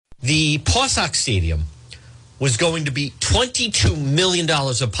the Paw Sox Stadium was going to be $22 million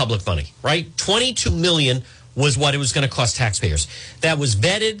of public money, right? $22 million was what it was going to cost taxpayers. That was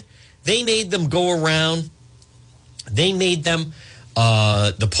vetted. They made them go around. They made them,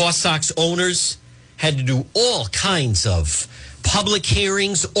 the Paw Sox owners had to do all kinds of public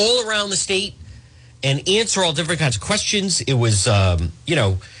hearings all around the state and answer all different kinds of questions. It was,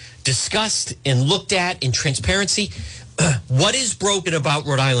 discussed and looked at in transparency. What is broken about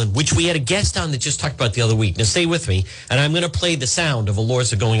Rhode Island, which we had a guest on that just talked about the other week. Now, stay with me, and I'm going to play the sound of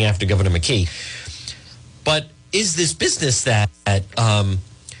Elorza going after Governor McKee. But is this business that the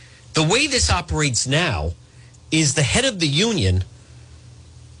way this operates now is the head of the union,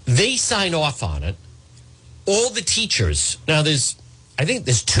 they sign off on it. All the teachers, now I think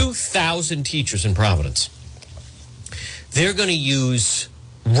there's 2,000 teachers in Providence. They're going to use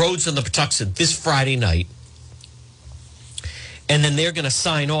roads on the Patuxent this Friday night. And then they're going to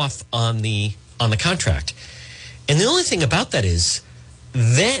sign off on the contract. And the only thing about that is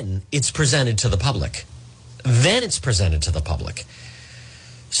then it's presented to the public.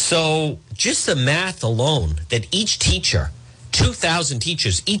 So just the math alone that each teacher, 2,000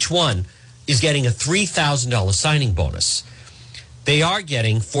 teachers, each one is getting a $3,000 signing bonus. They are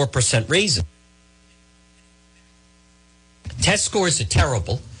getting 4% raises. Test scores are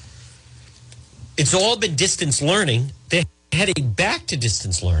terrible. It's all been distance learning. They're heading back to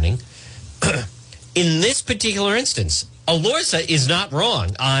distance learning. In this particular instance, Elorza is not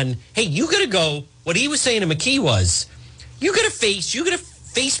wrong on, hey, you got to go. What he was saying to McKee was, you got to face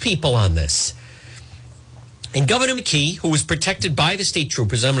people on this. And Governor McKee, who was protected by the state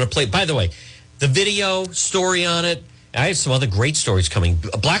troopers, I'm going to play, by the way, the video story on it. I have some other great stories coming.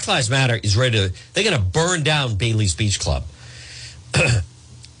 Black Lives Matter is ready to, they're going to burn down Bailey's Beach Club. That's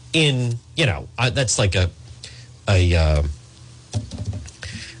like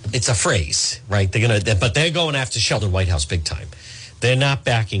it's a phrase, right? But they're going after Sheldon Whitehouse big time. They're not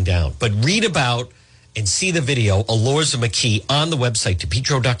backing down. But read about and see the video, Elorza McKee, on the website,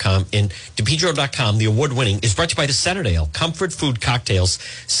 DePietro.com. And DePietro.com, the award-winning, is brought to you by the Centerdale Comfort Food Cocktails.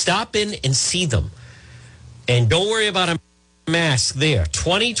 Stop in and see them. And don't worry about a mask there.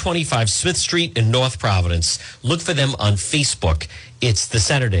 2025 Smith Street in North Providence. Look for them on Facebook. It's the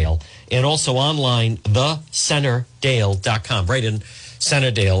Centerdale. And also online, thecenterdale.com, right in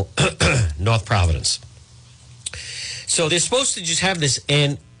Centerdale, North Providence. So they're supposed to just have this.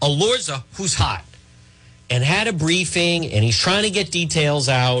 And Elorza, who's hot, and had a briefing, and he's trying to get details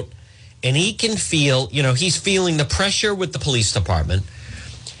out, and he can feel, he's feeling the pressure with the police department.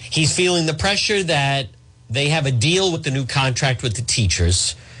 He's feeling the pressure that they have a deal with the new contract with the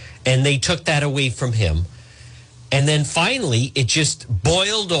teachers, and they took that away from him. And then finally, it just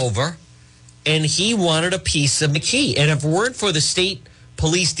boiled over, and he wanted a piece of McKee. And if it weren't for the state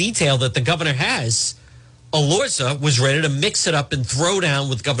police detail that the governor has, Elorza was ready to mix it up and throw down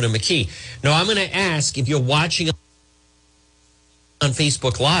with Governor McKee. Now, I'm going to ask, if you're watching on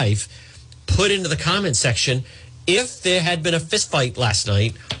Facebook Live, put into the comment section, if there had been a fist fight last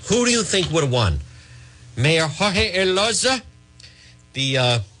night, who do you think would have won? Mayor Jorge Elorza,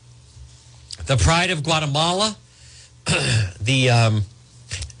 the pride of Guatemala, the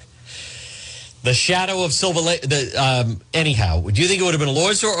shadow of Silver Lake. Anyhow, do you think it would have been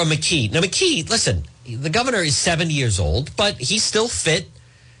Elorza or McKee? Now, McKee, listen, the governor is 70 years old, but he's still fit.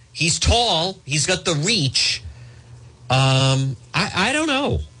 He's tall. He's got the reach. I don't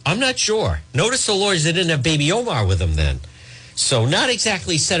know. I'm not sure. Notice Elorza didn't have Baby Omar with him then. So not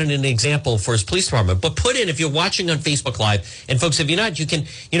exactly setting an example for his police department, but put in, if you're watching on Facebook Live, and folks, if you're not, you can,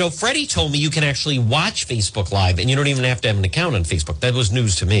 Freddie told me you can actually watch Facebook Live, and you don't even have to have an account on Facebook. That was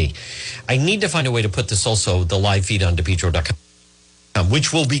news to me. I need to find a way to put this also, the live feed on DePietro.com,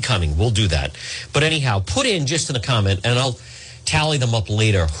 which will be coming. We'll do that. But anyhow, put in just in a comment, and I'll tally them up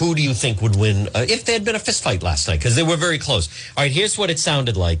later. Who do you think would win if there had been a fist fight last night? Because they were very close. All right, here's what it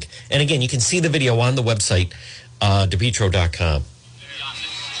sounded like. And again, you can see the video on the website, DePietro.com.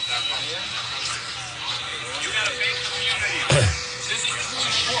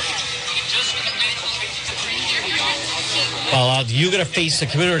 Well, you got to face the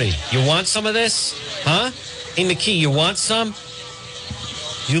community. You want some of this? Huh? Hey, McKee, you want some?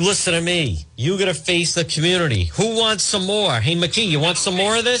 You listen to me. You got to face the community. Who wants some more? Hey, McKee, you want some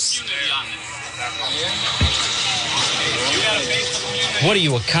more of this? What are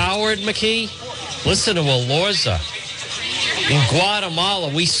you, a coward, McKee? Listen to Elorza. In Guatemala,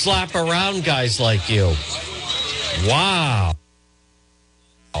 we slap around guys like you. Wow.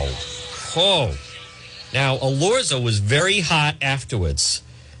 Oh. Now, Elorza was very hot afterwards.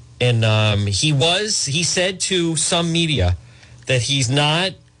 And he said to some media that he's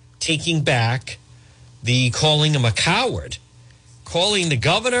not taking back calling him a coward, calling the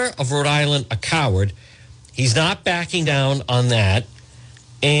governor of Rhode Island a coward. He's not backing down on that,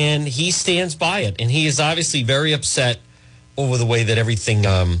 and he stands by it. And he is obviously very upset over the way that everything,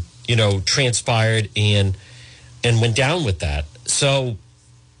 transpired and went down with that. So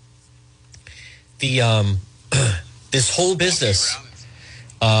the this whole business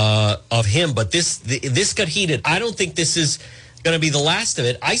of him, but this got heated. I don't think this is going to be the last of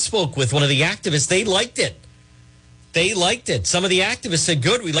it. I spoke with one of the activists. They liked it. Some of the activists said,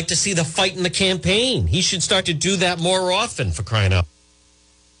 good, we'd like to see the fight in the campaign. He should start to do that more often, for crying out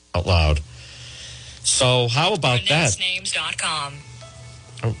loud. So how about that? Names.com.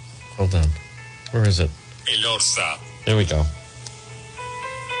 Oh, hold on. Where is it? Elorza. There we go.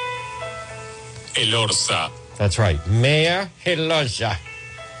 Elorza. That's right. Mayor Elorza.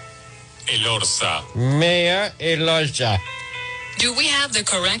 Elorza. Mayor Elorza. Do we have the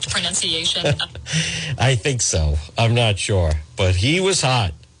correct pronunciation? I think so. I'm not sure. But he was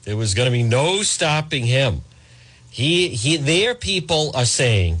hot. There was going to be no stopping him. Their people are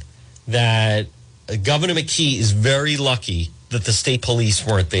saying that Governor McKee is very lucky that the state police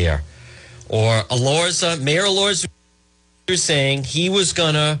weren't there. Or Mayor Elorza was saying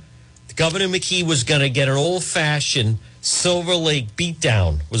Governor McKee was going to get an old-fashioned Silver Lake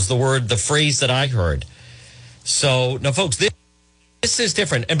beatdown, was the phrase that I heard. So, now, folks, this is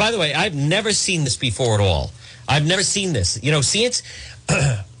different. And by the way, I've never seen this before at all. I've never seen this.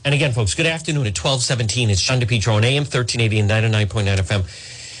 And again, folks, good afternoon at 12:17. It's John DePietro on AM 1380 and 99.9 FM.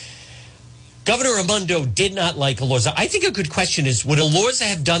 Governor Raimondo did not like Elorza. I think a good question is, would Elorza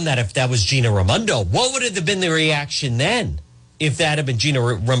have done that if that was Gina Raimondo? What would have been the reaction then if that had been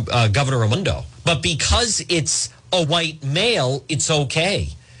Governor Raimondo? But because it's a white male, it's okay.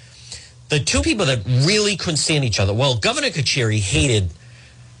 The two people that really couldn't stand each other, well, Governor Carcieri hated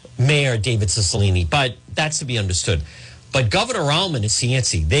Mayor David Cicilline, but that's to be understood. But Governor Rauman and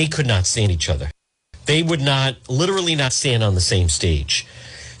Cianci, they could not stand each other. They would literally not stand on the same stage.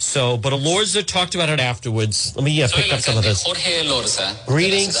 So, but Elorza talked about it afterwards. Let me pick up some of this. Jorge Elorza,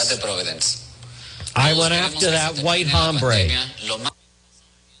 greetings. De la ciudad de Providence. I went after that white hombre.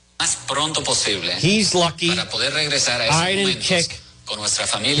 He's lucky. I didn't kick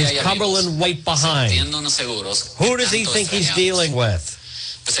his Cumberland white behind. Who does he think he's dealing with?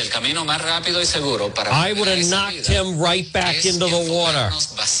 I would have knocked him right back into the water.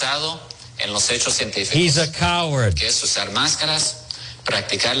 He's a coward.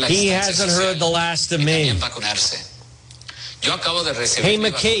 He hasn't heard the last of me. Hey,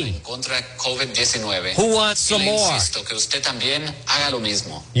 McKee, who wants some more?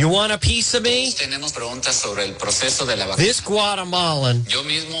 You want a piece of me? This Guatemalan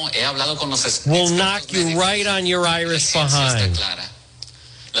will knock you right on your Irish behind.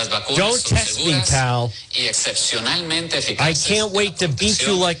 Don't test me, pal. I can't wait to beat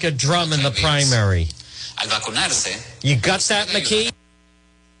you like a drum in the primary. You got that, McKee?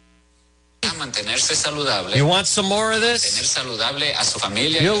 You want some more of this?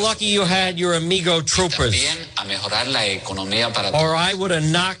 You're lucky you had your amigo troopers, or I would have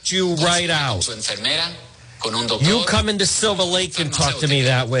knocked you right out. You come into Silver Lake and talk to me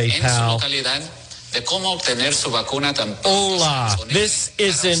that way, pal. Hola, this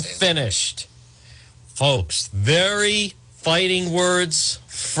isn't finished. Folks, very fighting words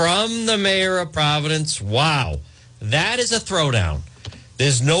from the mayor of Providence. Wow, that is a throwdown.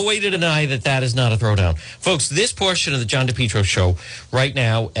 There's no way to deny that is not a throwdown. Folks, this portion of the John DePietro Show right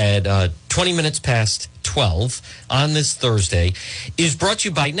now at 20 minutes past 12 on this Thursday is brought to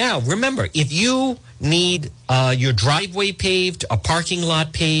you by now. Remember, if you need your driveway paved, a parking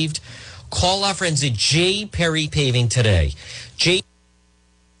lot paved, call our friends at J. Perry Paving today. J.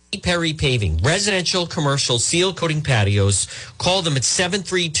 Perry Paving, residential, commercial, seal coating patios. Call them at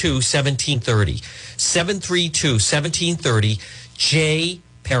 732-1730. 732-1730. J.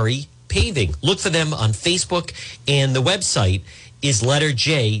 Perry Paving. Look for them on Facebook, and the website is letter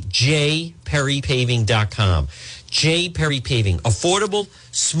J, jperrypaving.com. J. Perry Paving. Affordable,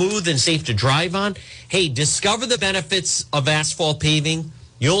 smooth, and safe to drive on. Hey, discover the benefits of asphalt paving.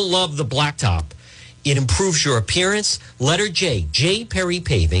 You'll love the blacktop. It improves your appearance. Letter J, J. Perry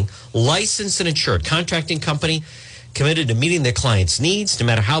Paving, licensed and insured contracting company, committed to meeting their clients' needs, no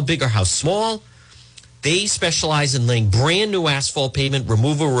matter how big or how small. They specialize in laying brand new asphalt pavement,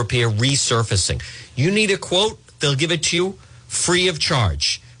 removal, repair, resurfacing. You need a quote, they'll give it to you free of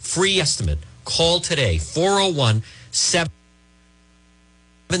charge. Free estimate. Call today,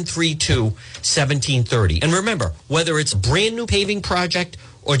 401-732-1730. And remember, whether it's a brand new paving project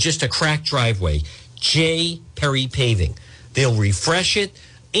or just a cracked driveway, J. Perry Paving. They'll refresh it,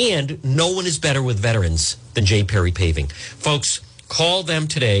 And no one is better with veterans than J. Perry Paving. Folks, call them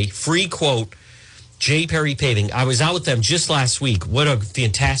today. Free quote, J. Perry Paving. I was out with them just last week. What a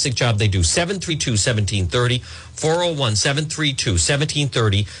fantastic job they do. 732-1730,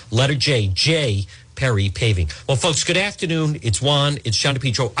 401-732-1730, letter J, J. Perry Paving. Well, folks, good afternoon. It's Juan. It's John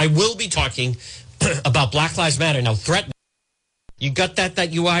DePietro. I will be talking about Black Lives Matter. Now, threaten. You got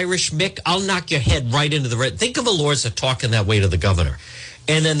that you Irish, Mick? I'll knock your head right into the red. Think of Elorza talking that way to the governor.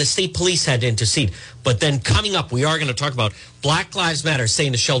 And then the state police had to intercede. But then coming up, we are going to talk about Black Lives Matter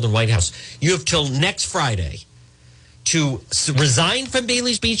saying to Sheldon Whitehouse, you have till next Friday to resign from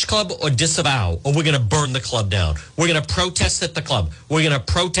Bailey's Beach Club or disavow, or we're going to burn the club down. We're going to protest at the club. We're going to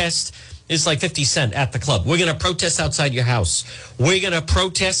protest, it's like 50 Cent at the club. We're going to protest outside your house. We're going to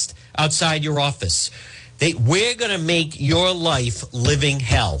protest outside your office. We're going to make your life living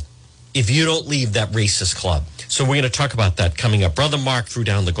hell if you don't leave that racist club. So we're going to talk about that coming up. Brother Mark threw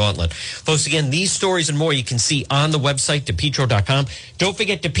down the gauntlet. Folks, again, these stories and more you can see on the website, DePietro.com. Don't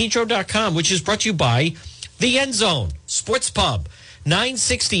forget DePietro.com, which is brought to you by The End Zone Sports Pub,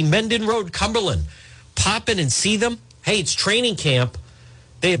 960 Menden Road, Cumberland. Pop in and see them. Hey, it's training camp.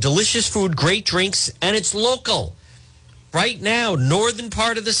 They have delicious food, great drinks, and it's local. Right now, northern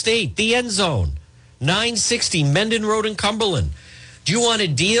part of the state, The End Zone, 960 Menden Road in Cumberland. Do you want to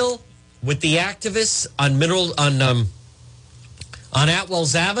deal with the activists on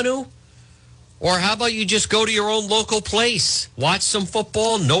Atwells Avenue? Or how about you just go to your own local place, watch some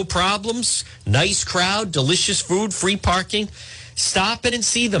football, no problems, nice crowd, delicious food, free parking. Stop it and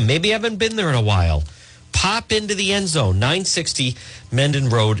see them. Maybe you haven't been there in a while. Pop into the End Zone, 960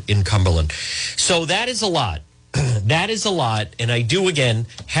 Menden Road in Cumberland. So that is a lot. That is a lot. And I do, again,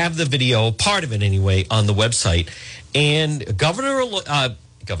 have the video, part of it anyway, on the website. And Governor Elorza,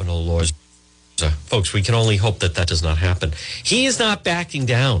 folks, we can only hope that does not happen. He is not backing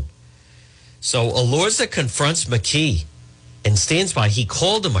down. So Elorza confronts McKee and stands by. He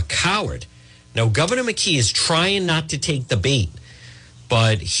called him a coward. Now, Governor McKee is trying not to take the bait,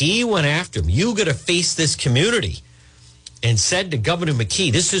 but he went after him. You got to face this community, and said to Governor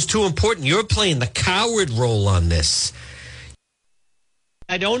McKee, this is too important. You're playing the coward role on this.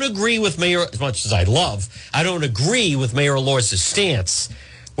 I don't agree with Mayor, as much as I don't agree with Mayor Elorza's stance.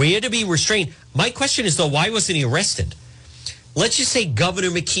 We had to be restrained. My question is, though, why wasn't he arrested? Let's just say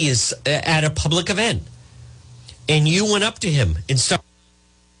Governor McKee is at a public event, and you went up to him and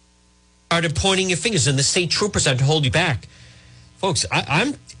started pointing your fingers, and the state troopers had to hold you back. Folks,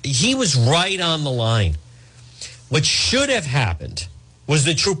 he was right on the line. What should have happened was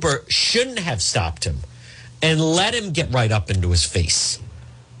the trooper shouldn't have stopped him and let him get right up into his face.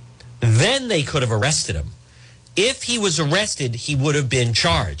 Then they could have arrested him. If he was arrested, he would have been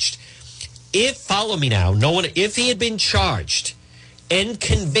charged. Follow me now, if he had been charged and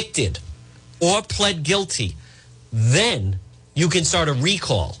convicted or pled guilty, then you can start a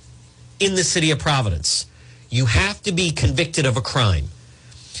recall in the city of Providence. You have to be convicted of a crime.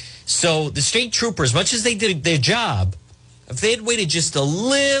 So the state troopers, as much as they did their job, if they had waited just a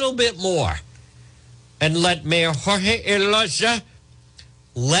little bit more and let Mayor Jorge Elorza,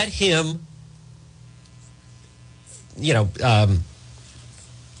 let him,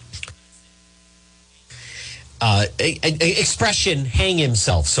 expression, hang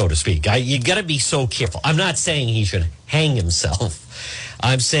himself, so to speak. You got to be so careful. I'm not saying he should hang himself.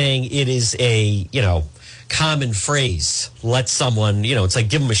 I'm saying it is a, common phrase. Let someone, it's like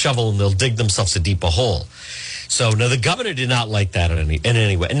give them a shovel and they'll dig themselves a deeper hole. So, no, the governor did not like that in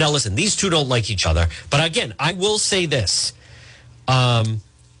any way. And now, listen, these two don't like each other. But again, I will say this.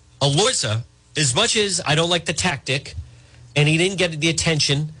 Elorza, as much as I don't like the tactic, and he didn't get the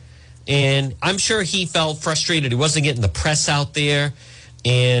attention, and I'm sure he felt frustrated. He wasn't getting the press out there,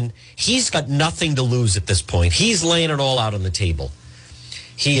 and he's got nothing to lose at this point. He's laying it all out on the table.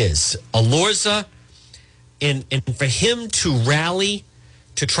 He is. Elorza, and for him to rally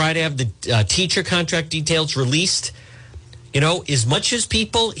to try to have the teacher contract details released, as much as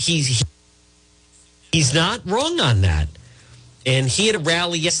people, he's not wrong on that. And he had a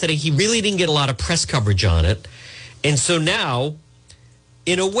rally yesterday. He really didn't get a lot of press coverage on it. And so now,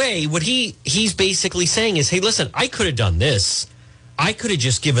 in a way, what he's basically saying is, hey, listen, I could have done this. I could have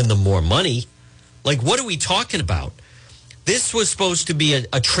just given them more money. Like, what are we talking about? This was supposed to be a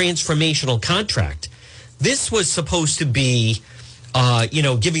transformational contract. This was supposed to be,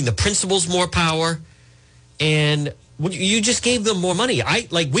 giving the principals more power. And you just gave them more money.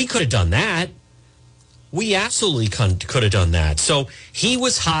 We could have done that. We absolutely could have done that. So he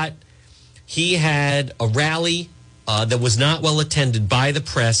was hot. He had a rally that was not well attended by the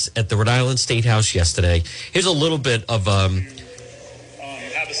press at the Rhode Island State House yesterday. Here's a little bit of...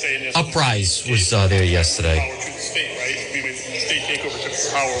 Uprise was there yesterday. Power to the state, right? State takeover took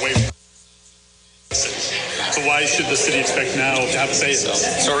power away from the city. So why should the city expect now to have a say in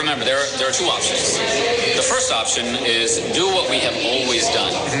this? So remember, there are two options. The first option is do what we have always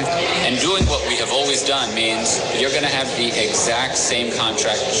done. And doing what we have always done means you're going to have the exact same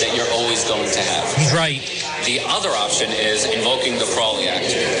contract that you're always going to have. He's right. The other option is invoking the Crawley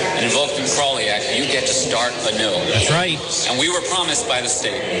Act. And invoking the Crawley Act, you get to start anew. That's right. And we were promised by the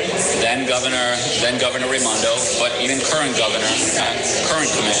state, then Governor Raimondo, but even current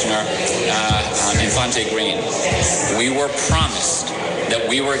Commissioner Infante Green, we were promised that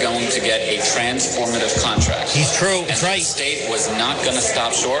we were going to get a transformative contract. He's true. That's right. The state was not going to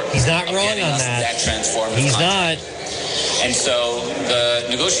stop short. He's not of wrong getting on us that. transformative He's contract. not. And so the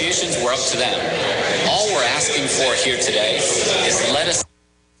negotiations were up to them. All we're asking for here today is let us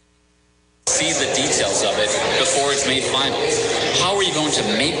see the details of it before it's made final. How are you going to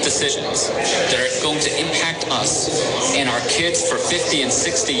make decisions that are going to impact us and our kids for 50 and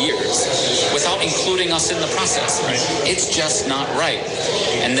 60 years without including us in the process? Right. It's just not right.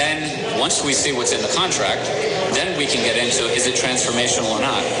 And then once we see what's in the contract, then we can get into is it transformational or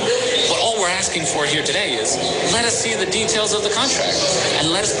not. But all we're asking for here today is let us see the details of the contract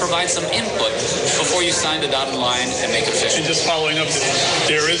and let us provide some input before you sign the dotted line and make it official. And just following up,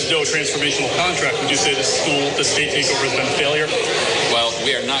 there is no transformational contract. Would you say the state takeover has been a failure? Well,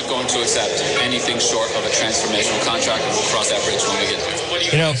 we are not going to accept anything short of a transformational contract, and we'll cross that bridge when we get there.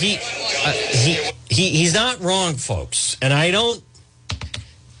 You know, he's not wrong, folks. And I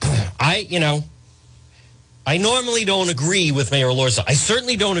normally don't agree with Mayor Elorza. I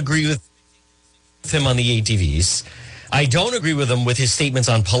certainly don't agree with him on the ATVs. I don't agree with him with his statements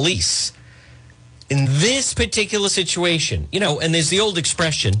on police. In this particular situation, and there's the old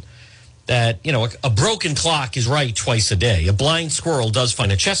expression that, a broken clock is right twice a day. A blind squirrel does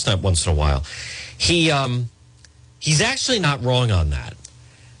find a chestnut once in a while. He's actually not wrong on that.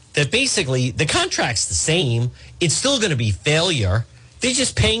 That basically the contract's the same. It's still going to be failure. They're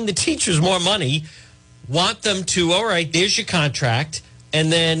just paying the teachers more money, want them to, all right, there's your contract,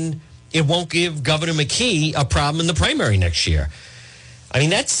 and then it won't give Governor McKee a problem in the primary next year. I mean,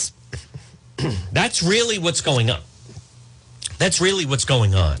 that's really what's going on. That's really what's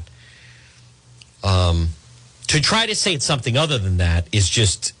going on. To try to say it's something other than that is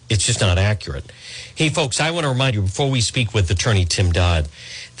just not accurate. Hey, folks, I want to remind you before we speak with Attorney Tim Dodd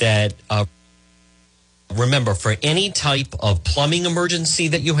that remember, for any type of plumbing emergency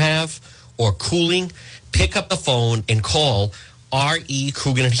that you have or cooling, pick up the phone and call R.E.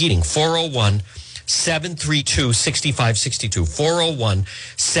 Coogan and Heating, 401-732-6562.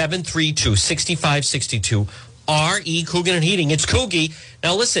 401-732-6562. R.E. Coogan and Heating. It's Coogie.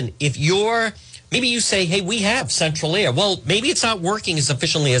 Now, listen, maybe you say, hey, we have central air. Well, maybe it's not working as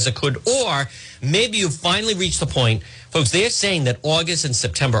efficiently as it could, or maybe you've finally reached the point. Folks, they're saying that August and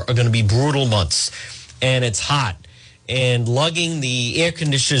September are going to be brutal months, and it's hot, and lugging the air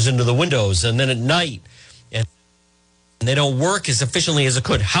conditioners into the windows, and then at night, and they don't work as efficiently as it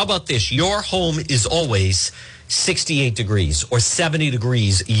could. How about this? Your home is always 68 degrees or 70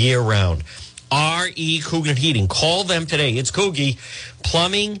 degrees year-round. R.E. Coogan Heating. Call them today. It's Coogie.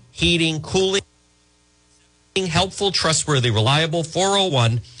 Plumbing, heating, cooling, helpful, trustworthy, reliable.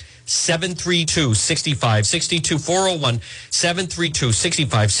 401-732-6562.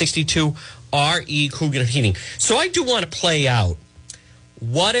 401-732-6562. R.E. Coogan Heating. So I do want to play out,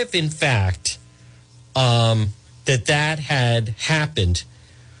 what if, in fact, that had happened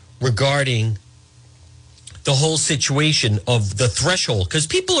regarding the whole situation of the threshold? Because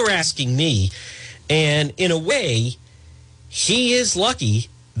people are asking me, and in a way, he is lucky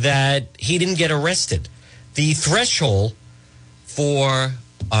that he didn't get arrested. The threshold for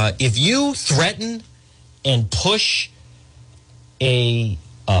if you threaten and push a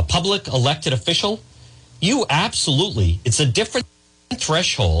public elected official, it's a different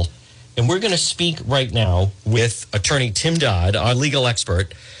threshold. And we're going to speak right now with Attorney Tim Dodd, our legal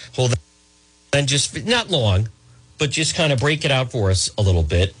expert, who will then just, not long, but just kind of break it out for us a little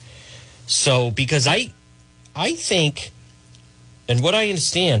bit. So, because I think, and what I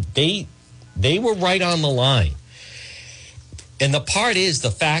understand, they were right on the line. And the part is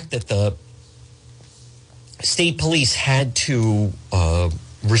the fact that the state police had to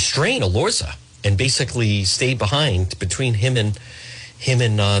restrain Elorza and basically stay behind between him and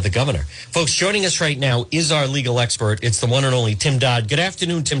the governor. Folks, joining us right now is our legal expert. It's the one and only Tim Dodd. Good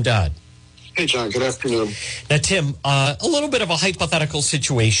afternoon, Tim Dodd. Hey, John. Good afternoon. Now, Tim, a little bit of a hypothetical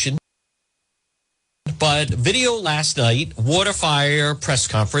situation, but video last night, water fire press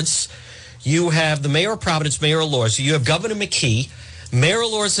conference. You have the mayor of Providence, Mayor Elorza. You have Governor McKee. Mayor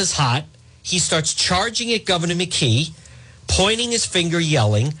Elorza's hot. He starts charging at Governor McKee, pointing his finger,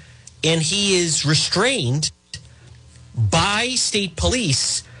 yelling, and he is restrained by state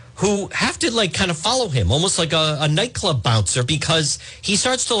police who have to like kind of follow him, almost like a nightclub bouncer, because he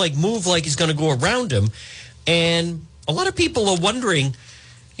starts to like move like he's going to go around him. And a lot of people are wondering,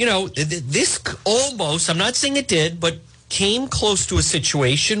 you know, this almost, I'm not saying it did, but came close to a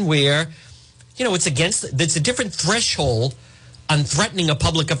situation where, you know, it's a different threshold on threatening a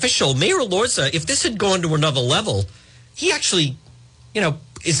public official. Mayor Elorza, if this had gone to another level, he actually, you know,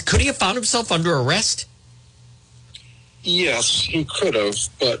 could he have found himself under arrest? Yes, he could have.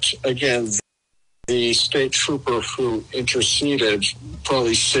 But again, the state trooper who interceded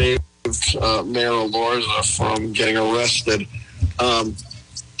probably saved Mayor Elorza from getting arrested.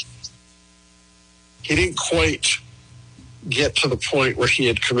 He didn't quite get to the point where he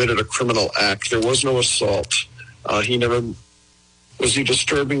had committed a criminal act. There was no assault. Was he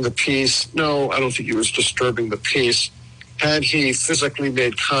disturbing the peace? No, I don't think he was disturbing the peace. Had he physically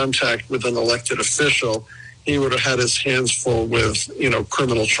made contact with an elected official, he would have had his hands full with, you know,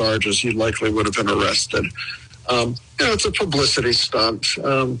 criminal charges. He likely would have been arrested. You know, it's a publicity stunt.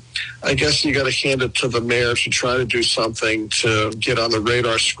 I guess you got to hand it to the mayor to try to do something to get on the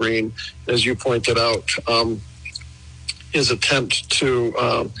radar screen. As you pointed out, his attempt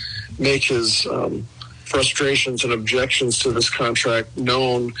to make his frustrations and objections to this contract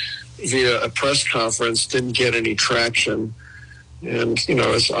known via a press conference didn't get any traction. And, you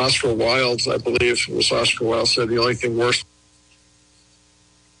know, as Oscar Wilde, I believe it was Oscar Wilde, said, the only thing worse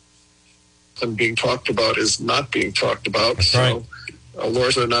than being talked about is not being talked about. That's so right.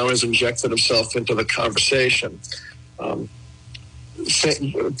 Elorza now has injected himself into the conversation.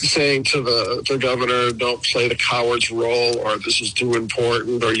 Saying to the governor, don't play the coward's role, or this is too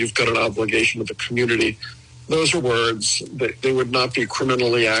important, or you've got an obligation to the community. Those are words that they would not be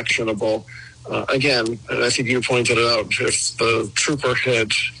criminally actionable. Again, and I think you pointed it out, if the trooper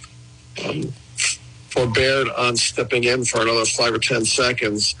had forbeared on stepping in for another 5 or 10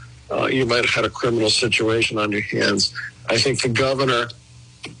 seconds, you might have had a criminal situation on your hands. I think the governor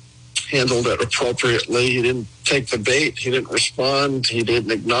handled it appropriately. He didn't take the bait. He didn't respond. He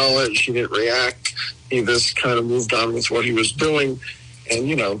didn't acknowledge. He didn't react. He just kind of moved on with what he was doing and,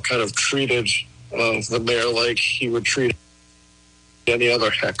 you know, kind of treated the mayor like he would treat any other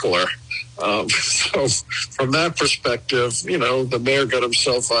heckler. So from that perspective, you know, the mayor got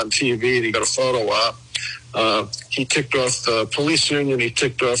himself on TV and he got a photo op. He ticked off the police union. He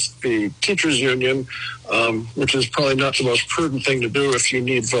ticked off the teachers union, which is probably not the most prudent thing to do if you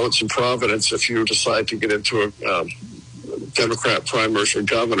need votes in Providence, if you decide to get into a Democrat primary for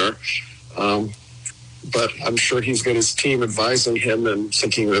governor. But I'm sure he's got his team advising him and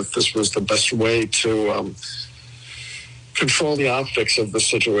thinking that this was the best way to control the optics of the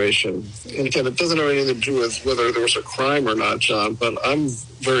situation. And again, it doesn't have anything to do with whether there was a crime or not, John, but I'm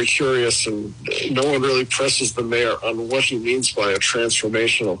very curious, and no one really presses the mayor on what he means by a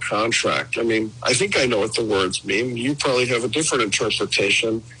transformational contract. I mean, I think I know what the words mean. You probably have a different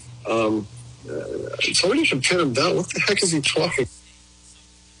interpretation. Somebody should pin him down. What the heck is he talking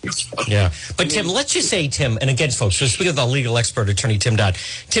about? Yeah. But Tim, let's just say, Tim, and again, folks, so speaking of the legal expert, attorney Tim Dodd.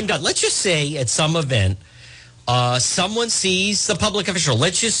 Tim Dodd, let's just say at some event, someone sees the public official,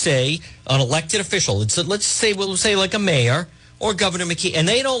 let's just say an elected official, we'll say like a mayor or Governor McKee, and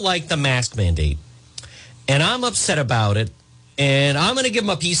they don't like the mask mandate. And I'm upset about it, and I'm going to give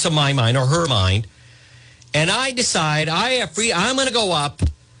them a piece of my mind or her mind, and I decide I'm going to go up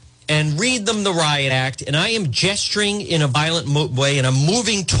and read them the riot act, and I am gesturing in a violent way, and I'm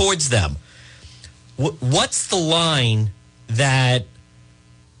moving towards them. What's the line that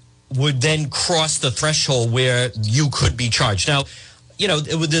would then cross the threshold where you could be charged? Now, you know,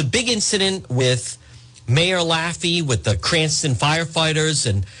 the big incident with Mayor Laffey, with the Cranston firefighters,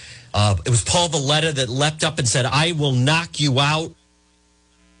 and it was Paul Valletta that leapt up and said, I will knock you out,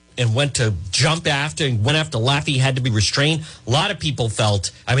 and went to jump after and went after Laffey, had to be restrained. A lot of people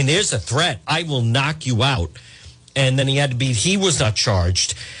felt, I mean, there's a threat. I will knock you out. And then he was not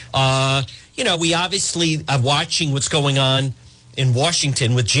charged. You know, we obviously are watching what's going on in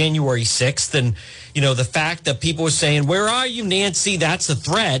Washington with January 6th. And, you know, the fact that people were saying, where are you, Nancy? That's a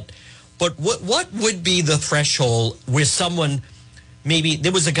threat. But what would be the threshold where someone, maybe,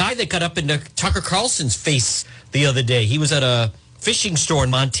 there was a guy that got up into Tucker Carlson's face the other day. He was at a fishing store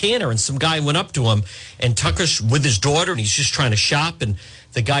in Montana, and some guy went up to him, and Tucker's with his daughter, and he's just trying to shop, and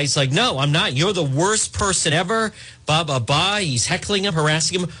the guy's like, no, I'm not. You're the worst person ever. Blah, blah, blah. He's heckling him,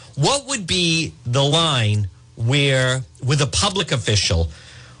 harassing him. What would be the line where, with a public official,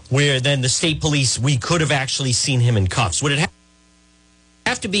 where then the state police, we could have actually seen him in cuffs? Would it have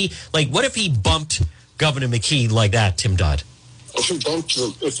have to be like, what if he bumped Governor McKee like that, Tim Dodd? If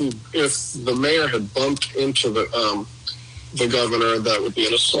the mayor had bumped into the governor, that would be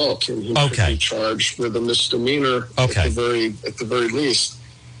an assault, and he could be charged with a misdemeanor at the very least.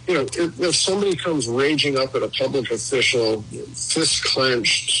 You know, if somebody comes raging up at a public official, fist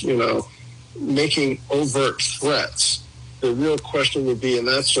clenched, you know, making overt threats, the real question would be, in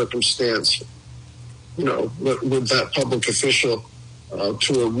that circumstance, you know, would that public official,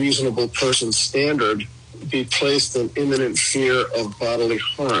 to a reasonable person's standard, be placed in imminent fear of bodily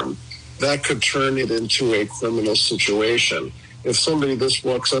harm? That could turn it into a criminal situation. If somebody just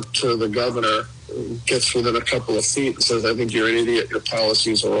walks up to the governor, gets within a couple of feet and says, I think you're an idiot, your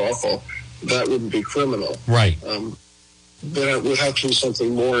policies are awful, that wouldn't be criminal. Right. Then it would have to be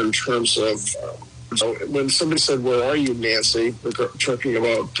something more in terms of, so when somebody said, where are you, Nancy? We're talking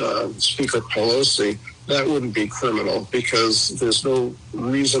about Speaker Pelosi. That wouldn't be criminal because there's no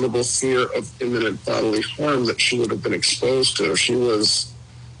reasonable fear of imminent bodily harm that she would have been exposed to. She was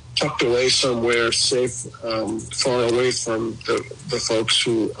tucked away somewhere safe, far away from the folks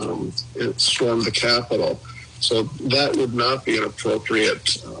who stormed the Capitol. So that would not be an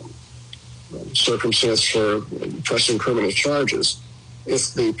appropriate circumstance for pressing criminal charges.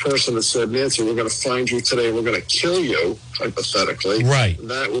 If the person had said, Nancy, we're going to find you today, we're going to kill you, hypothetically, right,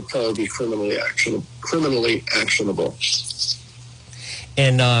 that would probably be criminally actionable.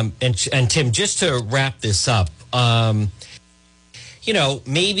 And Tim, just to wrap this up, you know,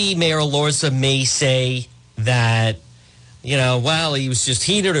 maybe Mayor Elorza may say that, you know, well, he was just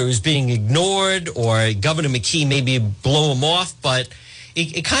heated or he was being ignored, or Governor McKee maybe blow him off, but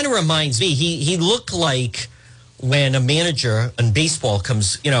it kind of reminds me, he looked like when a manager in baseball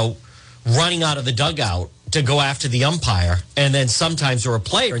comes, you know, running out of the dugout to go after the umpire, and then sometimes they're a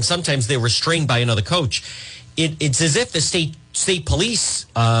player, and sometimes they're restrained by another coach. It's as if the state police,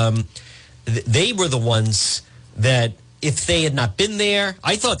 they were the ones that, if they had not been there,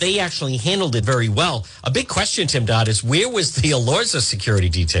 I thought they actually handled it very well. A big question, Tim Dodd, is where was the Elorza security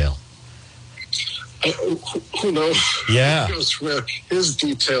detail? Who knows? Yeah. Who knows where his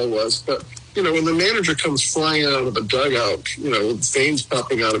detail was, but you know, when the manager comes flying out of the dugout, you know, with veins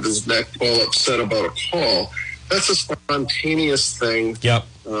popping out of his neck, all upset about a call, that's a spontaneous thing. Yep.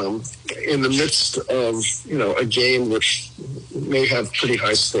 In the midst of, you know, a game which may have pretty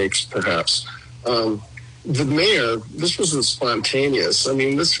high stakes, perhaps. The mayor, this wasn't spontaneous. I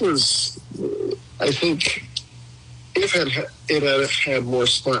mean, this was, I think, if it had had more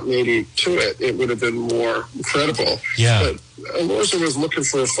spontaneity to it, it would have been more credible. Yeah. But Elorza was looking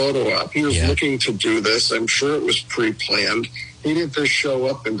for a photo op. He was looking to do this. I'm sure it was pre-planned. He didn't just show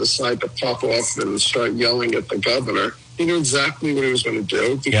up and decide to pop off and start yelling at the governor. He knew exactly what he was going to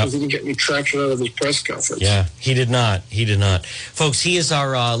do because he didn't get any traction out of his press conference. Yeah, he did not. He did not. Folks, he is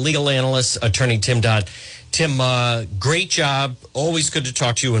our legal analyst, attorney Tim Dodd. Tim, great job. Always good to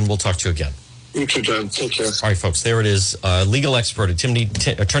talk to you, and we'll talk to you again. You too, John. Take care. All right, folks, there it is. Legal expert, attorney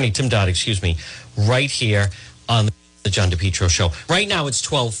Tim Dodd, right here on the John DePietro Show. Right now, it's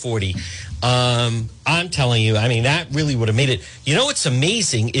 12:40. I'm telling you, I mean, that really would have made it. You know what's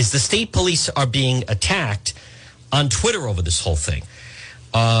amazing is the state police are being attacked on Twitter over this whole thing.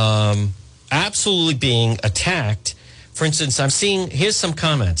 Absolutely being attacked. For instance, I'm seeing, here's some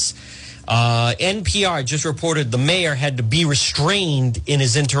comments. NPR just reported the mayor had to be restrained in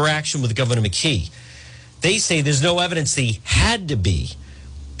his interaction with Governor McKee. They say there's no evidence that he had to be.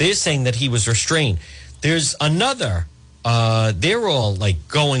 They're saying that he was restrained. There's another, they're all like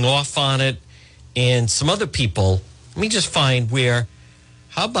going off on it, and some other people. Let me just find where,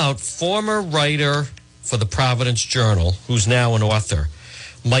 how about former writer for the Providence Journal, who's now an author,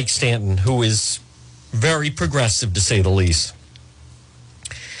 Mike Stanton, who is very progressive to say the least.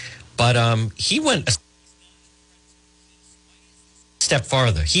 But he went a step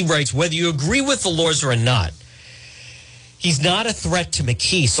farther. He writes, whether you agree with Elorza or not, he's not a threat to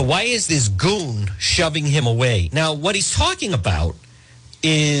McKee. So why is this goon shoving him away? Now, what he's talking about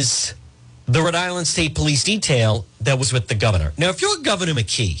is the Rhode Island State Police detail that was with the governor. Now, if you're Governor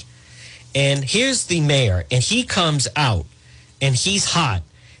McKee, and here's the mayor, and he comes out, and he's hot,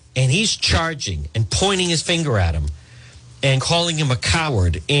 and he's charging and pointing his finger at him, and calling him a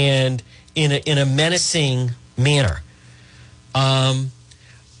coward, and in a menacing manner.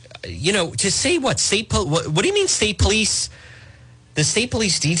 You know, to say what? What do you mean state police? The state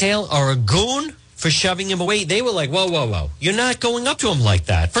police detail are a goon for shoving him away? They were like, whoa. You're not going up to him like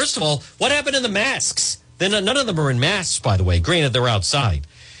that. First of all, what happened to the masks? None of them are in masks, by the way. Granted, they're outside.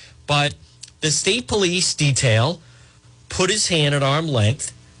 But the state police detail put his hand at arm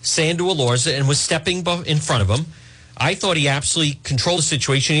length, saying to Elorza, and was stepping in front of him. I thought he absolutely controlled the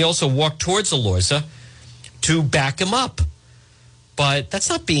situation. He also walked towards Elorza to back him up. But that's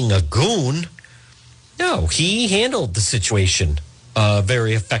not being a goon. No, he handled the situation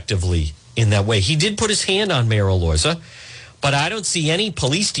very effectively in that way. He did put his hand on Mayor Elorza, but I don't see any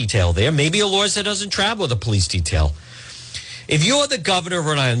police detail there. Maybe Elorza doesn't travel with a police detail. If you're the governor of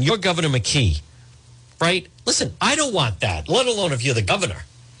Rhode Island, you're Governor McKee, right? Listen, I don't want that, let alone if you're the governor.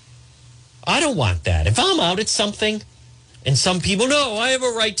 I don't want that. If I'm out at something and some people, no, I have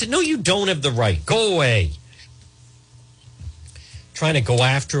a right to. No, you don't have the right. Go away. Trying to go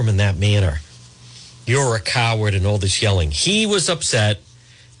after him in that manner. You're a coward and all this yelling. He was upset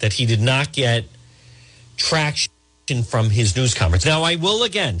that he did not get traction from his news conference. Now, I will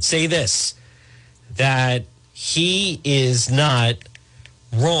again say this, that he is not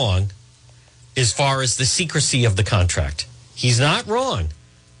wrong as far as the secrecy of the contract. He's not wrong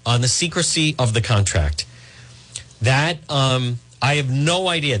on the secrecy of the contract. That, I have no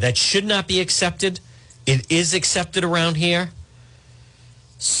idea. That should not be accepted. It is accepted around here.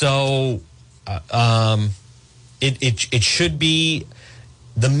 So, it should be,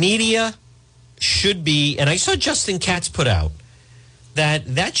 the media should be, and I saw Justin Katz put out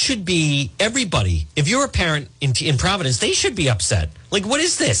that should be everybody. If you're a parent in Providence, they should be upset. Like, what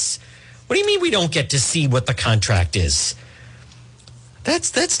is this? What do you mean we don't get to see what the contract is?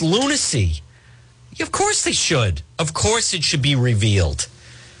 That's lunacy. Of course they should. Of course it should be revealed.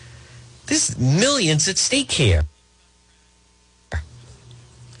 There's millions at stake here.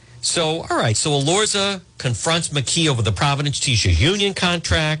 So, all right. So Elorza confronts McKee over the Providence Teachers Union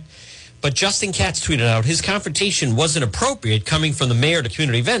contract. But Justin Katz tweeted out his confrontation wasn't appropriate coming from the mayor at a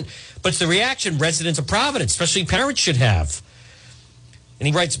community event, but it's the reaction residents of Providence, especially parents, should have. And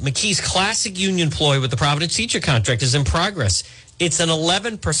he writes, McKee's classic union ploy with the Providence teacher contract is in progress. It's an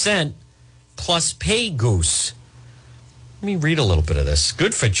 11% plus pay goose. Let me read a little bit of this.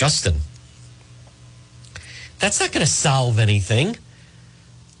 Good for Justin. That's not going to solve anything.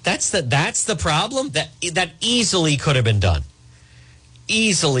 That's the problem. That easily could have been done.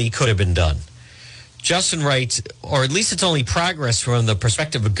 Easily could have been done. Justin writes, or at least it's only progress from the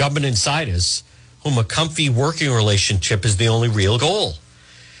perspective of government insiders, whom a comfy working relationship is the only real goal.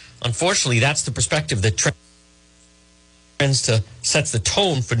 Unfortunately, that's the perspective that sets the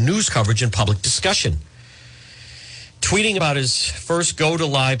tone for news coverage and public discussion. Tweeting about his first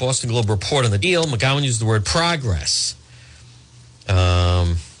go-to-live Boston Globe report on the deal, McGowan used the word progress.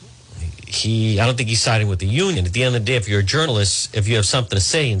 I don't think he's siding with the union. At the end of the day, if you're a journalist, if you have something to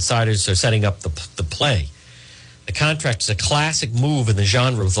say, insiders are setting up the play. The contract is a classic move in the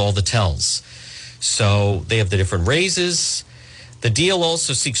genre with all the tells. So they have the different raises. The deal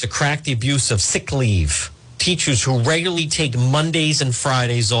also seeks to crack the abuse of sick leave. Teachers who regularly take Mondays and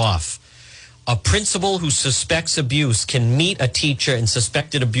Fridays off. A principal who suspects abuse can meet a teacher, and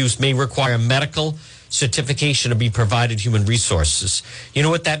suspected abuse may require medical certification to be provided human resources. You know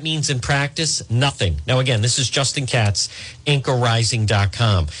what that means in practice? Nothing. Now, again, this is Justin Katz,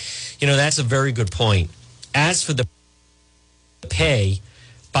 anchorrising.com. You know, that's a very good point. As for the pay,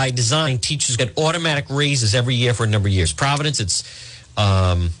 by design, teachers get automatic raises every year for a number of years. Providence, it's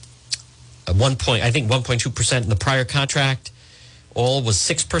 1.2% in the prior contract. All was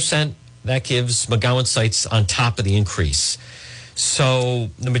 6%. That gives McGowan sites on top of the increase. So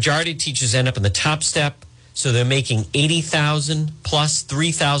the majority of teachers end up in the top step. So they're making $80,000 plus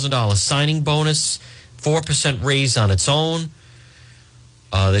 $3,000 signing bonus, 4% raise on its own.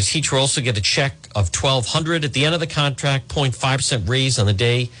 The teacher will also get a check of $1,200 at the end of the contract, 0.5% raise on the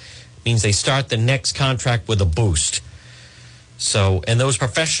day. Means they start the next contract with a boost. So, and those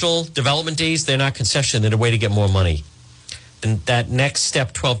professional development days, they're not concession, they're a way to get more money. And that next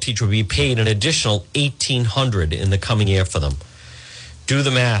step 12 teacher will be paid an additional $1,800 in the coming year for them. Do the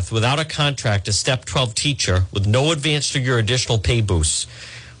math. Without a contract, a step 12 teacher with no advanced degree or additional pay boosts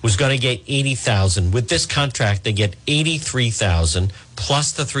was going to get $80,000. With this contract, they get $83,000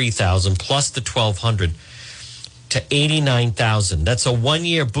 plus the $3,000 plus the $1,200 to $89,000. That's a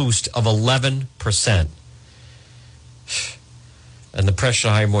 1-year boost of 11%. And the pressure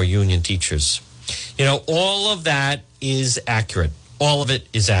to hire more union teachers. You know, all of that is accurate. All of it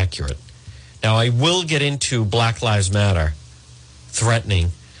is accurate. Now, I will get into Black Lives Matter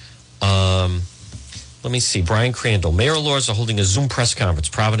threatening. Let me see. Brian Crandall. Mayor Elorza holding a Zoom press conference,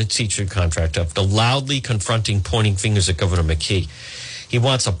 Providence teacher contract, after loudly confronting, pointing fingers at Governor McKee. He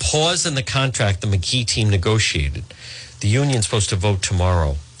wants a pause in the contract the McKee team negotiated. The union's supposed to vote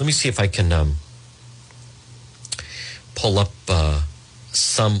tomorrow. Let me see if I can pull up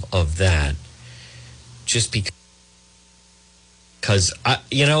some of that. Just because Because,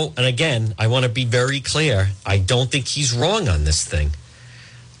 and again, I want to be very clear. I don't think he's wrong on this thing.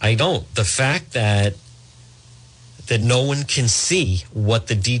 I don't. The fact that no one can see what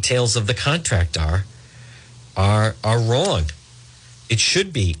the details of the contract are wrong. It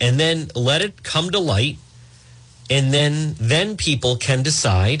should be. And then let it come to light, and then people can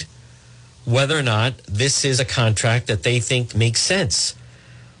decide whether or not this is a contract that they think makes sense.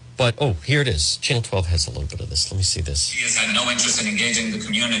 But, here it is. Channel 12 has a little bit of this. Let me see this. He has had no interest in engaging the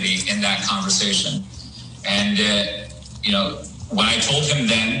community in that conversation. And, what I told him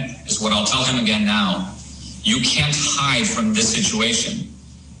then is what I'll tell him again now. You can't hide from this situation.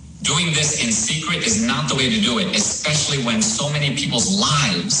 Doing this in secret is not the way to do it, especially when so many people's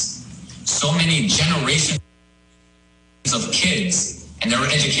lives, so many generations of kids and their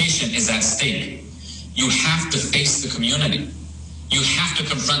education is at stake. You have to face the community. You have to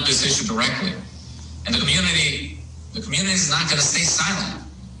confront this issue directly. And the community is not going to stay silent.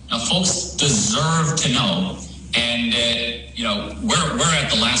 Now, folks deserve to know. And, we're at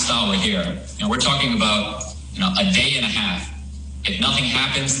the last hour here. We're talking about, a day and a half. If nothing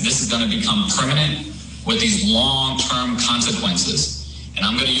happens, this is going to become permanent with these long-term consequences. And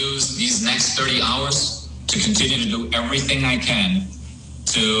I'm going to use these next 30 hours to continue to do everything I can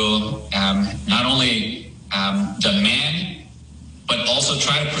to not only demand, but also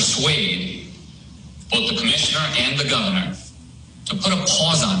try to persuade both the commissioner and the governor to put a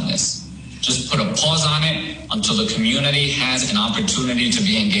pause on this. Just put a pause on it until the community has an opportunity to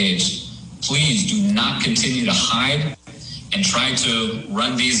be engaged. Please do not continue to hide and try to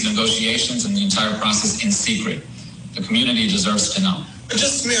run these negotiations and the entire process in secret. The community deserves to know. But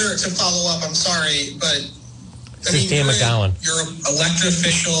just, Mayor, to follow up, I'm sorry, but Dan McGowan. You're an elected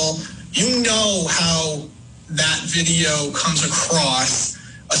official. You know how that video comes across,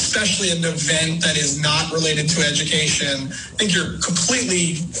 especially an event that is not related to education. I think you're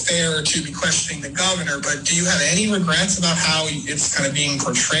completely fair to be questioning the governor, but do you have any regrets about how it's kind of being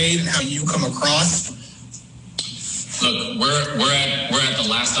portrayed and how you come across? Look, we're at the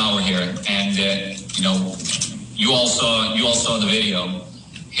last hour here, and you all saw the video.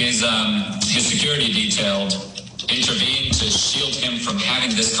 His security detail intervened to shield him from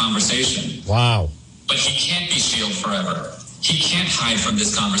having this conversation. Wow. But he can't be shielded forever. He can't hide from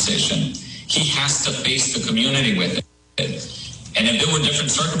this conversation. He has to face the community with it. And if there were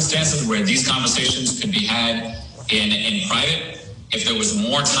different circumstances where these conversations could be had in private, if there was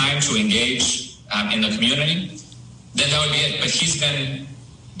more time to engage in the community, then that would be it. But he's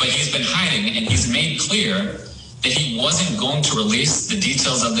been hiding, and he's made clear that he wasn't going to release the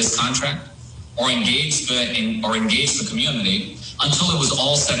details of this contract or engage the community until it was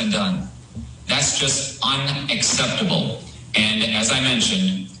all said and done. That's just unacceptable. And as I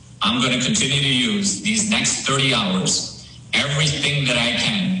mentioned, I'm going to continue to use these next 30 hours, everything that I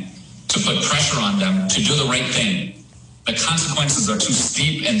can, to put pressure on them to do the right thing. The consequences are too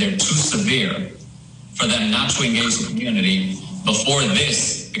steep and they're too severe for them not to engage the community before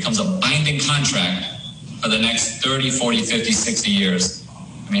this becomes a binding contract for the next 30, 40, 50, 60 years.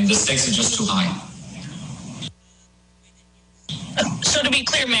 I mean, the stakes are just too high. So to be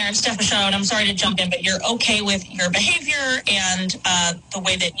clear, Mayor, it's Steph Machado, and I'm sorry to jump in, but you're okay with your behavior and the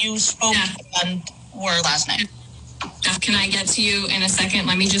way that you spoke and were last night? Can I get to you in a second?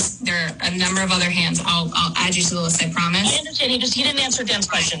 There are a number of other hands. I'll add you to the list, I promise. I understand. He didn't answer Dan's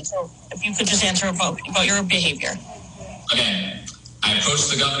question, so if you could just answer about your behavior. Okay. I approached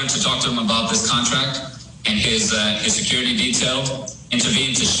the governor to talk to him about this contract, and his security detail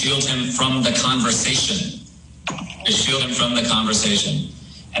intervened to shield him from the conversation.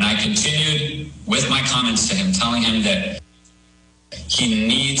 And I continued with my comments to him, telling him that he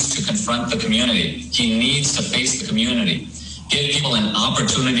needs to confront the community. He needs to face the community, give people an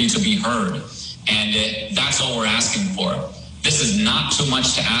opportunity to be heard. And that's all we're asking for. This is not too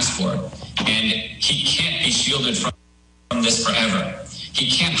much to ask for. And he can't be shielded from this forever. He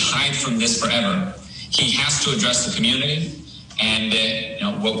can't hide from this forever. He has to address the community. And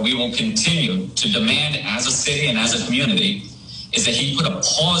what we will continue to demand as a city and as a community is that he put a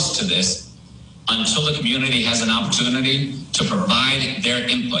pause to this until the community has an opportunity to provide their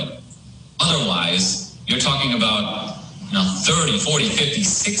input. Otherwise, you're talking about 30, 40, 50,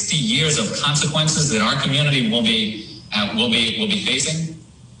 60 years of consequences that our community will be facing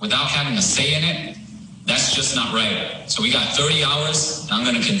without having a say in it. That's just not right. So we got 30 hours, and I'm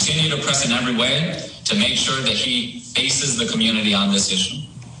going to continue to press in every way to make sure that he faces the community on this issue.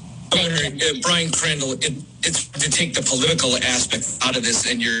 Governor, Brian Crandall, it's to take the political aspect out of this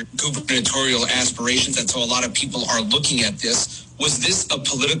and your gubernatorial aspirations. That's how a lot of people are looking at this. Was this a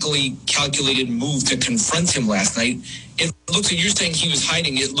politically calculated move to confront him last night? It looks like you're saying he was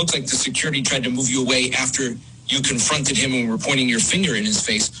hiding. It looked like the security tried to move you away after you confronted him and were pointing your finger in his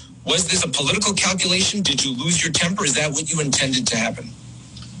face. Was this a political calculation? Did you lose your temper? Is that what you intended to happen?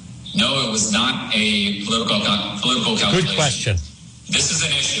 No, it was not a political calculation. Good question. This is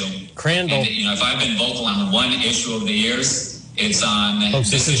an issue. Crandall. And, if I've been vocal on one issue of the years, it's on... Folks,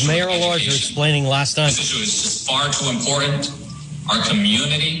 this is Mayor Elorza explaining last night. This issue is just far too important. Our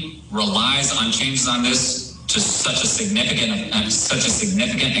community relies on changes on this to such a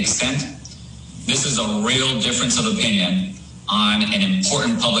significant extent. This is a real difference of opinion on an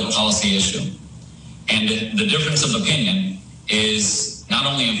important public policy issue. And the difference of opinion is not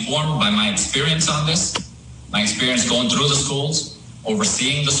only informed by my experience on this, my experience going through the schools,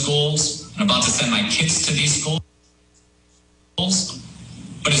 overseeing the schools, and about to send my kids to these schools,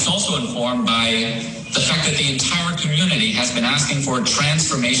 but it's also informed by the fact that the entire community has been asking for a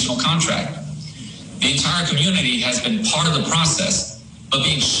transformational contract. The entire community has been part of the process, but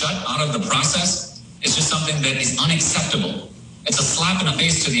being shut out of the process is just something that is unacceptable. It's a slap in the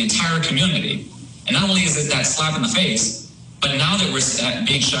face to the entire community. And not only is it that slap in the face, but now that we're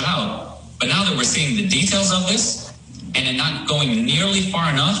being shut out, but now that we're seeing the details of this, and it not going nearly far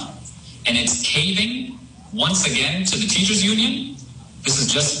enough, and it's caving once again to the teachers union, this is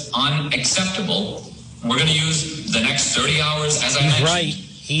just unacceptable. We're going to use the next 30 hours, as I mentioned. Right.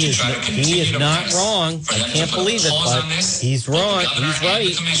 He is not wrong. I can't believe it, but he's wrong. He's right.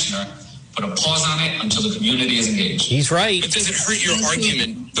 The commissioner put a pause on it until the community is engaged. He's right. But does it hurt your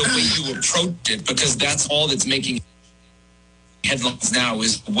argument the way you approached it? Because that's all that's making headlines now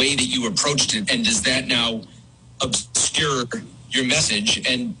is the way that you approached it. And does that now obscure your message?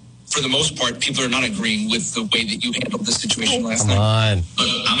 And for the most part, people are not agreeing with the way that you handled the situation last night. Come on.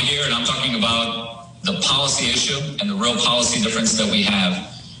 Look, I'm here and I'm talking about the policy issue and the real policy difference that we have.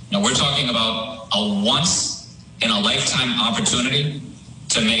 Now, we're talking about a once-in-a-lifetime opportunity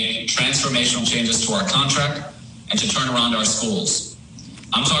to make transformational changes to our contract and to turn around our schools.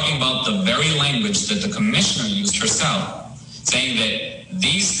 I'm talking about the very language that the commissioner used herself, saying that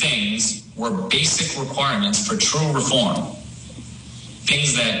these things were basic requirements for true reform,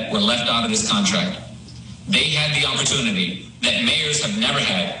 things that were left out of this contract. They had the opportunity that mayors have never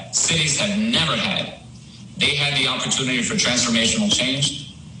had, cities have never had. They had the opportunity for transformational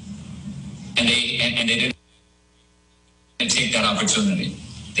change, and they didn't take that opportunity.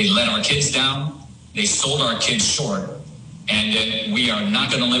 They let our kids down. They sold our kids short. And we are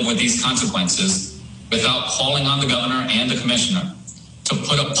not going to live with these consequences without calling on the governor and the commissioner to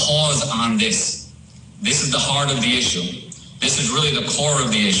put a pause on this. This is the heart of the issue. This is really the core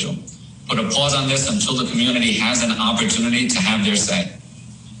of the issue. Put a pause on this until the community has an opportunity to have their say.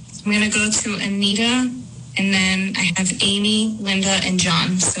 I'm going to go to Anita, and then I have Amy, Linda, and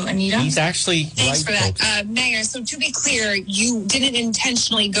John. So, Anita? He's actually Thanks right, for that. Mayor, so to be clear, you didn't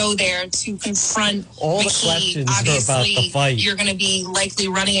intentionally go there to confront All the McKee. questions are Obviously, about the fight. You're going to be likely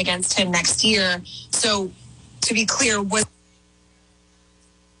running against him next year. So, to be clear, was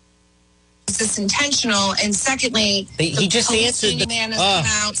this intentional? And secondly, he just answered the man has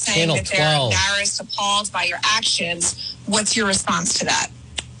come out saying Channel that they're 12. embarrassed, appalled by your actions. What's your response to that?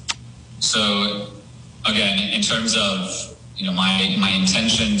 So, again, in terms of my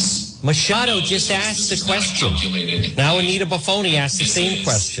intentions, Machado just asked the question. Now Anita Buffoni asked the same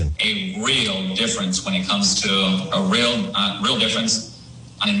question. A real difference when it comes to a real difference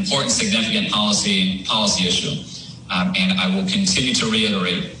on an important, significant policy issue, and I will continue to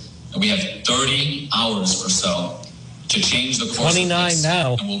reiterate. We have 30 hours or so to change the course 29 of this.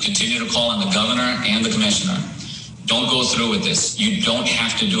 now. And we'll continue to call on the governor and the commissioner. Don't go through with this. You don't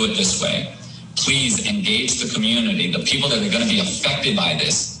have to do it this way. Please engage the community, the people that are going to be affected by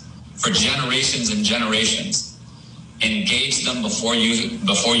this for generations and generations. Engage them before you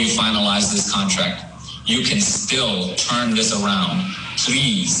finalize this contract. You can still turn this around.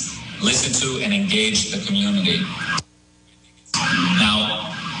 Please listen to and engage the community. Now,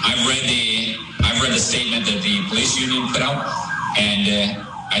 I've read the statement that the police union put out, and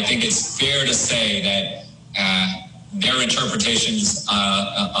I think it's fair to say that their interpretations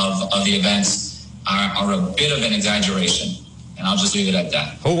of the events are a bit of an exaggeration, and I'll just leave it at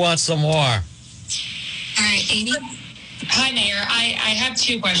that. Who wants some more? All right, Amy. Hi, Mayor. I have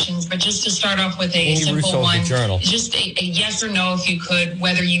two questions, but just to start off with a Amy simple Russo, one, The Journal. just a yes or no, if you could,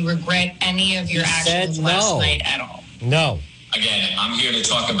 whether you regret any of your actions said last no. night at all. No. Again, I'm here to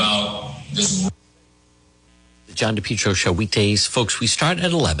talk about this The John DePietro Show, weekdays. Folks, we start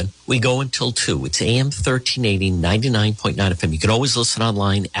at 11. We go until 2. It's AM 1380, 99.9 FM. You can always listen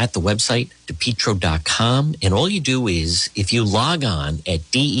online at the website, DePietro.com. And all you do is, if you log on at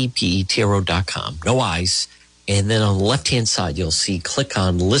DEPETRO.com, no eyes, and then on the left-hand side, you'll see click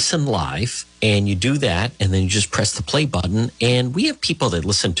on Listen Live. And you do that, and then you just press the play button. And we have people that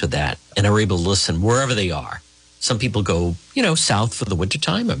listen to that and are able to listen wherever they are. Some people go, south for the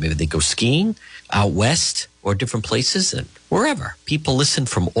wintertime, or maybe they go skiing out west or different places, and wherever. People listen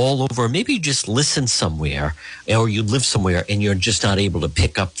from all over. Maybe you just listen somewhere, or you live somewhere and you're just not able to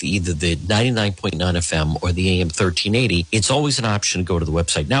pick up either the 99.9 FM or the AM 1380. It's always an option to go to the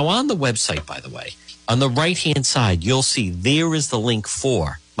website. Now, on the website, by the way, on the right-hand side, you'll see there is the link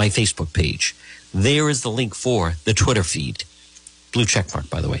for my Facebook page. There is the link for the Twitter feed. Blue check mark,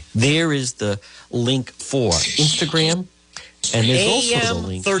 by the way. There is the link for Instagram. And there's also the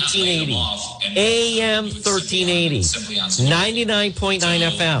link. 1380. AM 1380. 99.9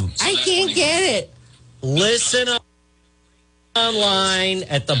 FM. I can't get it. Listen online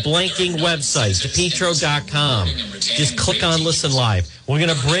at the blanking website, DePietro.com. Just click on Listen Live. We're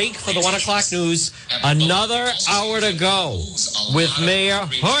going to break for the 1 o'clock news. Another hour to go with Mayor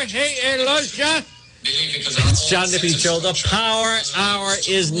Jorge Elogia. It's John DePietro. The Power Hour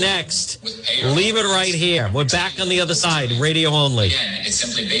is next. Leave it right here. We're back on the other side, radio only. Again, it's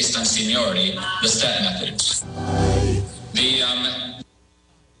simply based on seniority, the STEP method.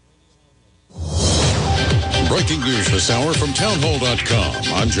 Breaking news this hour from townhall.com.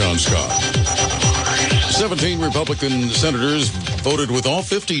 I'm John Scott. 17 Republican senators voted with all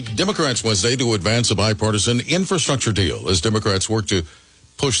 50 Democrats Wednesday to advance a bipartisan infrastructure deal as Democrats work to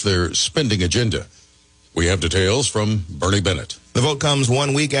push their spending agenda. We have details from Bernie Bennett. The vote comes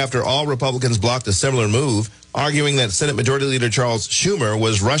 1 week after all Republicans blocked a similar move, arguing that Senate Majority Leader Charles Schumer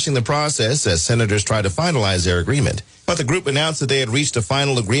was rushing the process as senators tried to finalize their agreement. But the group announced that they had reached a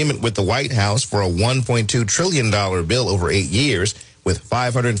final agreement with the White House for a $1.2 trillion bill over 8 years. With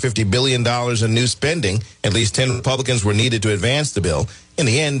 $550 billion in new spending, at least 10 Republicans were needed to advance the bill. In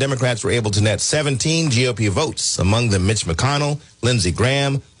the end, Democrats were able to net 17 GOP votes, among them Mitch McConnell, Lindsey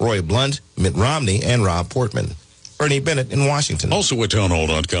Graham, Roy Blunt, Mitt Romney, and Rob Portman. Bernie Bennett in Washington. Also at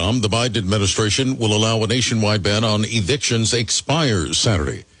townhall.com, the Biden administration will allow a nationwide ban on evictions expires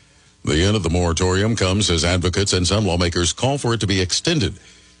Saturday. The end of the moratorium comes as advocates and some lawmakers call for it to be extended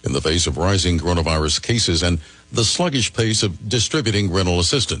in the face of rising coronavirus cases and the sluggish pace of distributing rental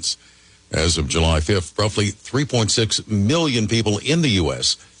assistance. As of July 5th, roughly 3.6 million people in the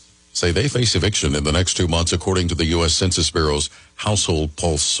U.S. say they face eviction in the next 2 months, according to the U.S. Census Bureau's Household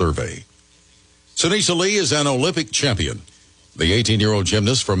Pulse survey. Sunisa Lee is an Olympic champion. The 18-year-old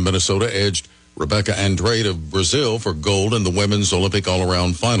gymnast from Minnesota edged Rebecca Andrade of Brazil for gold in the women's Olympic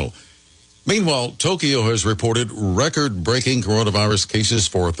all-around final. Meanwhile, Tokyo has reported record-breaking coronavirus cases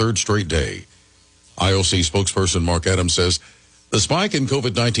for a third straight day. IOC spokesperson Mark Adams says the spike in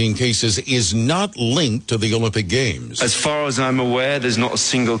COVID-19 cases is not linked to the Olympic Games. As far as I'm aware, there's not a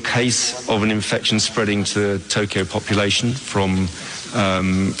single case of an infection spreading to the Tokyo population from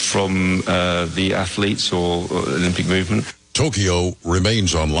the athletes or Olympic movement. Tokyo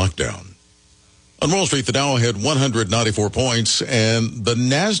remains on lockdown. On Wall Street, the Dow had 194 points and the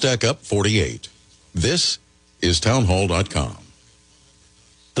NASDAQ up 48. This is townhall.com.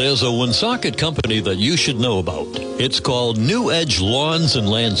 There's a Woonsocket company that you should know about. It's called New Edge Lawns and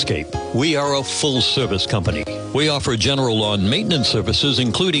Landscape. We are a full-service company. We offer general lawn maintenance services,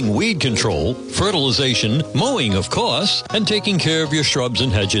 including weed control, fertilization, mowing, of course, and taking care of your shrubs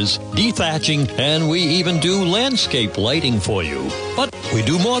and hedges, dethatching, and we even do landscape lighting for you. But we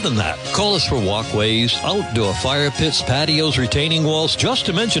do more than that. Call us for walkways, outdoor fire pits, patios, retaining walls, just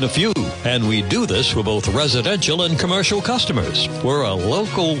to mention a few. And we do this for both residential and commercial customers. We're a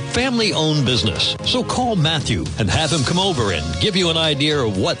local family-owned business. So call Matthew and have him come over and give you an idea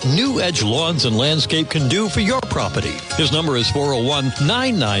of what New Edge Lawns and Landscape can do for your property. His number is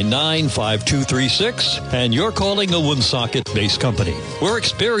 401-999-5236, and you're calling a Woonsocket-based company. We're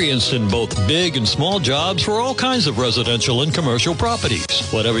experienced in both big and small jobs for all kinds of residential and commercial properties.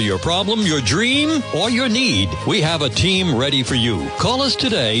 Whatever your problem, your dream, or your need, we have a team ready for you. Call us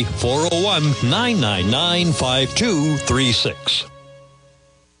today, 401-999-5236.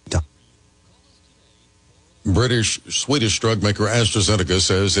 Swedish drug maker AstraZeneca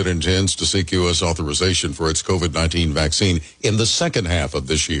says it intends to seek U.S. authorization for its COVID-19 vaccine in the second half of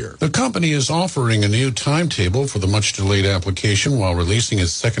this year. The company is offering a new timetable for the much-delayed application while releasing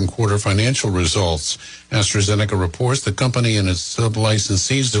its second quarter financial results. AstraZeneca reports the company and its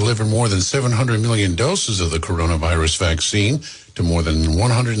sub-licensees delivered more than 700 million doses of the coronavirus vaccine to more than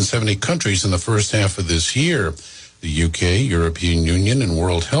 170 countries in the first half of this year. The UK, European Union, and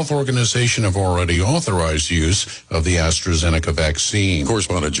World Health Organization have already authorized use of the AstraZeneca vaccine.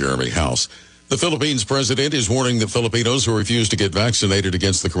 Correspondent Jeremy House. The Philippines president is warning that Filipinos who refuse to get vaccinated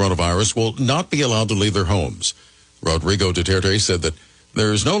against the coronavirus will not be allowed to leave their homes. Rodrigo Duterte said that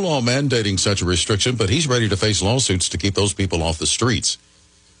there is no law mandating such a restriction, but he's ready to face lawsuits to keep those people off the streets.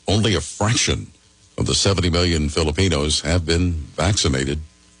 Only a fraction of the 70 million Filipinos have been vaccinated.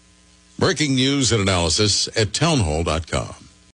 Breaking news and analysis at townhall.com.